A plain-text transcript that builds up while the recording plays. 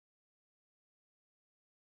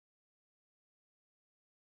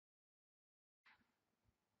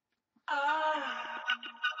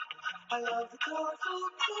I love the colorful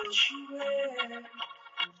clothes you wear,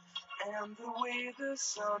 and the way the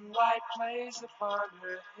sunlight plays upon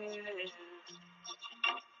her head.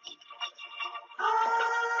 I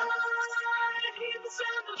hear the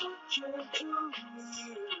sound of a gentle.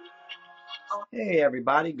 Hey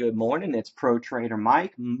everybody, good morning. It's Pro Trader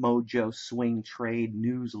Mike, Mojo Swing Trade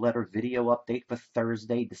newsletter video update for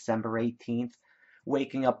Thursday, December 18th.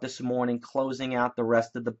 Waking up this morning, closing out the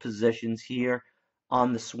rest of the positions here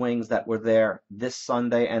on the swings that were there this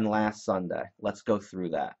Sunday and last Sunday. Let's go through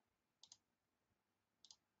that.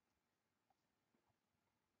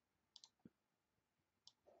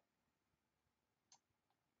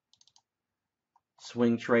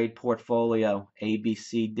 Swing trade portfolio,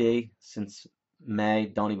 ABCD since May.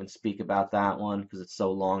 Don't even speak about that one because it's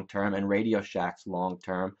so long term. And Radio Shack's long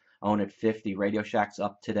term. Own at 50. Radio Shack's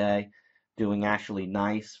up today, doing actually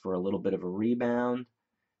nice for a little bit of a rebound.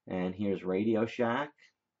 And here's Radio Shack.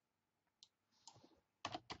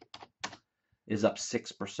 Is up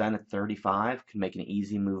 6% at 35, can make an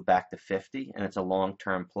easy move back to 50, and it's a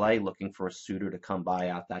long-term play looking for a suitor to come buy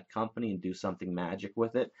out that company and do something magic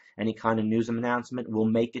with it. Any kind of news announcement will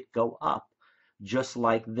make it go up, just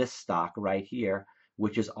like this stock right here,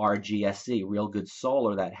 which is RGSC, Real Good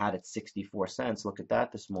Solar, that had it 64 cents. Look at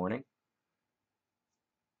that this morning.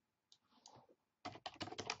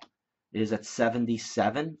 It is at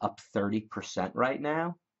 77, up 30% right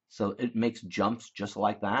now. So it makes jumps just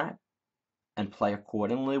like that. And play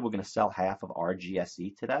accordingly. We're going to sell half of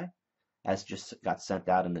RGSE today, as just got sent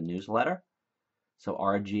out in the newsletter. So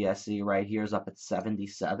RGSE right here is up at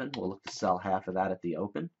 77. We'll look to sell half of that at the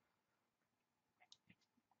open.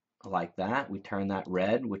 Like that. We turn that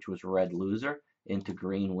red, which was red loser, into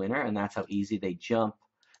green winner, and that's how easy they jump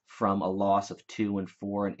from a loss of 2 and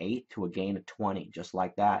 4 and 8 to a gain of 20, just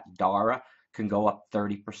like that. DARA can go up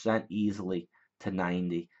 30% easily to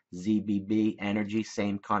 90. ZBB Energy,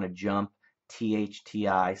 same kind of jump.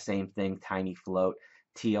 THTI, same thing, tiny float.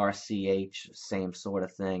 TRCH, same sort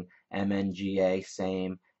of thing. MNGA,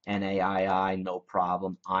 same. NAII, no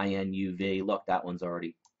problem. INUV, look, that one's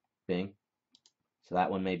already bing. So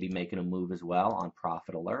that one may be making a move as well on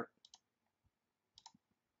Profit Alert.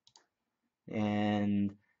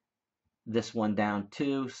 And this one down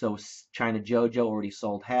too. So China JoJo already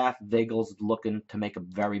sold half. Viggles looking to make a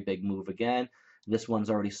very big move again. This one's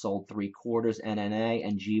already sold 3/4, NNA,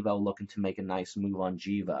 and Gevo looking to make a nice move on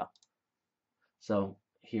Gevo. So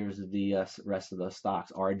here's the rest of those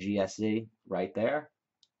stocks. RGSE right there.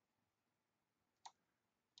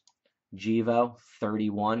 Gevo,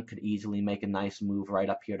 31, could easily make a nice move right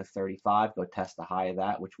up here to 35. Go test the high of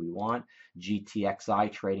that, which we want.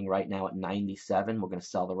 GTXI trading right now at 97. We're going to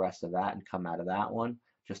sell the rest of that and come out of that one.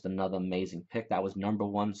 Just another amazing pick. That was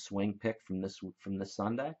 #1 swing pick from this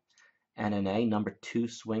Sunday. NNA, #2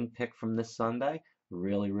 swing pick from this Sunday.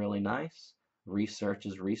 Really, really nice. Research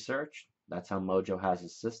is research. That's how Mojo has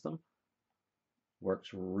his system.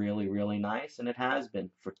 Works really, really nice, and it has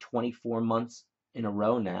been for 24 months in a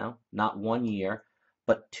row now. Not 1 year,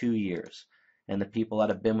 but 2 years. And the people that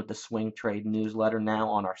have been with the Swing Trade newsletter now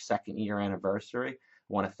on our 2nd year anniversary, I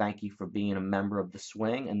want to thank you for being a member of the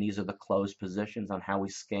Swing, and these are the closed positions on how we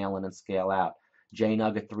scale in and scale out.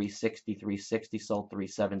 JNUG at 360, sold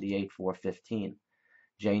 378, 415.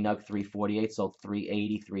 JNUG 348, sold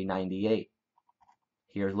 380, 398.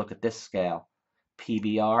 Here, look at this scale.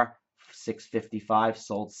 PBR 655,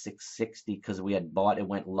 sold 660 because we had bought. It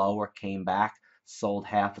went lower, came back, sold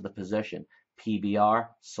half of the position. PBR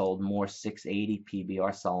sold more, 680.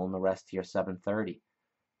 PBR selling the rest here, 730.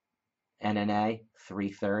 NNA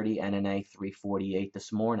 330, NNA 348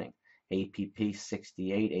 this morning. APP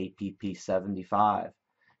 68, APP 75,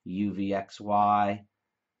 UVXY,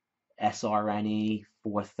 SRNE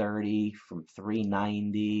 430 from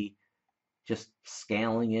 390, just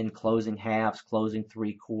scaling in, closing halves, closing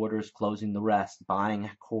 3/4, closing the rest, buying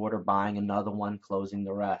a quarter, buying another one, closing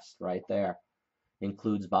the rest right there.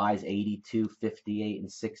 Includes buys 82, 58,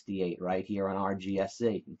 and 68 right here on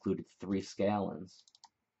RGSE. Included 3 scale-ins.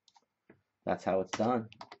 That's how it's done.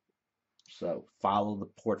 So follow the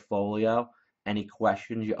portfolio. Any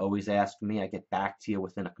questions, you always ask me. I get back to you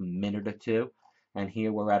within a minute or two. And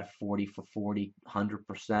here we're at a 40 for 40,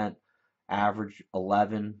 100%. Average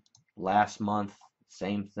 11. Last month,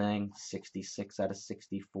 same thing. 66 out of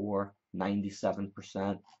 64,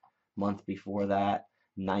 97%. Month before that,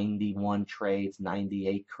 91 trades,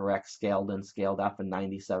 98 correct, scaled in, scaled up, and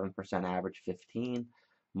 97% average 15.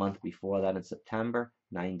 Month before that in September,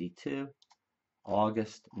 92.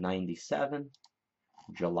 August 97,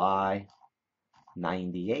 July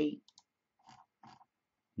 98,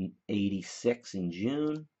 86 in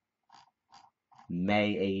June,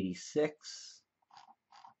 May 86,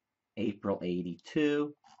 April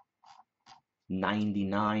 82,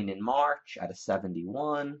 99 in March at a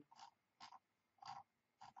 71,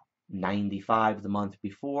 95 the month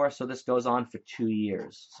before. So this goes on for 2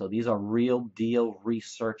 years. So these are real deal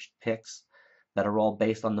researched picks that are all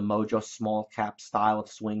based on the MOJO small cap style of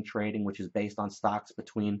swing trading, which is based on stocks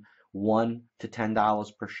between $1 to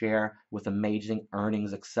 $10 per share with amazing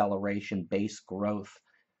earnings acceleration, base growth,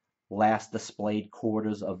 last displayed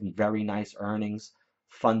quarters of very nice earnings,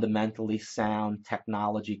 fundamentally sound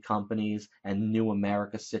technology companies, and new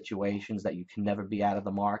America situations that you can never be out of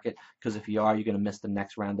the market, because if you are, you're going to miss the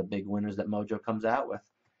next round of big winners that Mojo comes out with.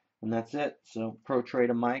 And that's it. So Pro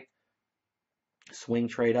Trader Mike, swing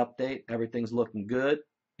trade update. Everything's looking good.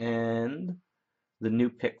 And the new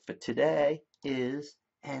pick for today is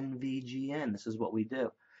NVGN. This is what we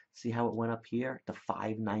do. See how it went up here to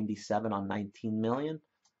 597 on 19 million?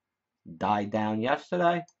 Died down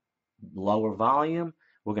yesterday, lower volume.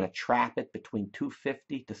 We're going to trap it between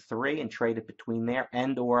 250 to 3 and trade it between there,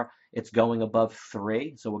 and or it's going above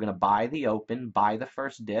 3. So we're going to buy the open, buy the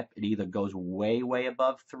first dip. It either goes way, way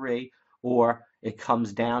above 3 or it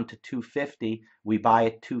comes down to 250. We buy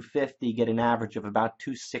at 250, get an average of about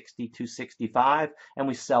 260, 265, and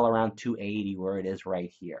we sell around 280 where it is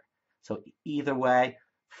right here. So either way,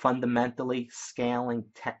 fundamentally, scaling,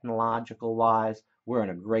 technological wise, we're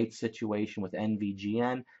in a great situation with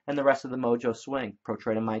NVGN and the rest of the Mojo Swing. Pro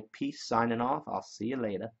Trader Mike, peace, signing off. I'll see you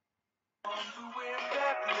later. On the wind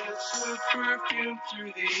that lifts her perfume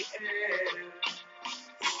through the air,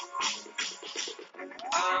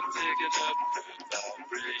 I'm picking up her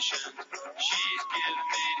vibrations. She's giving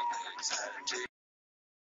me anxiety.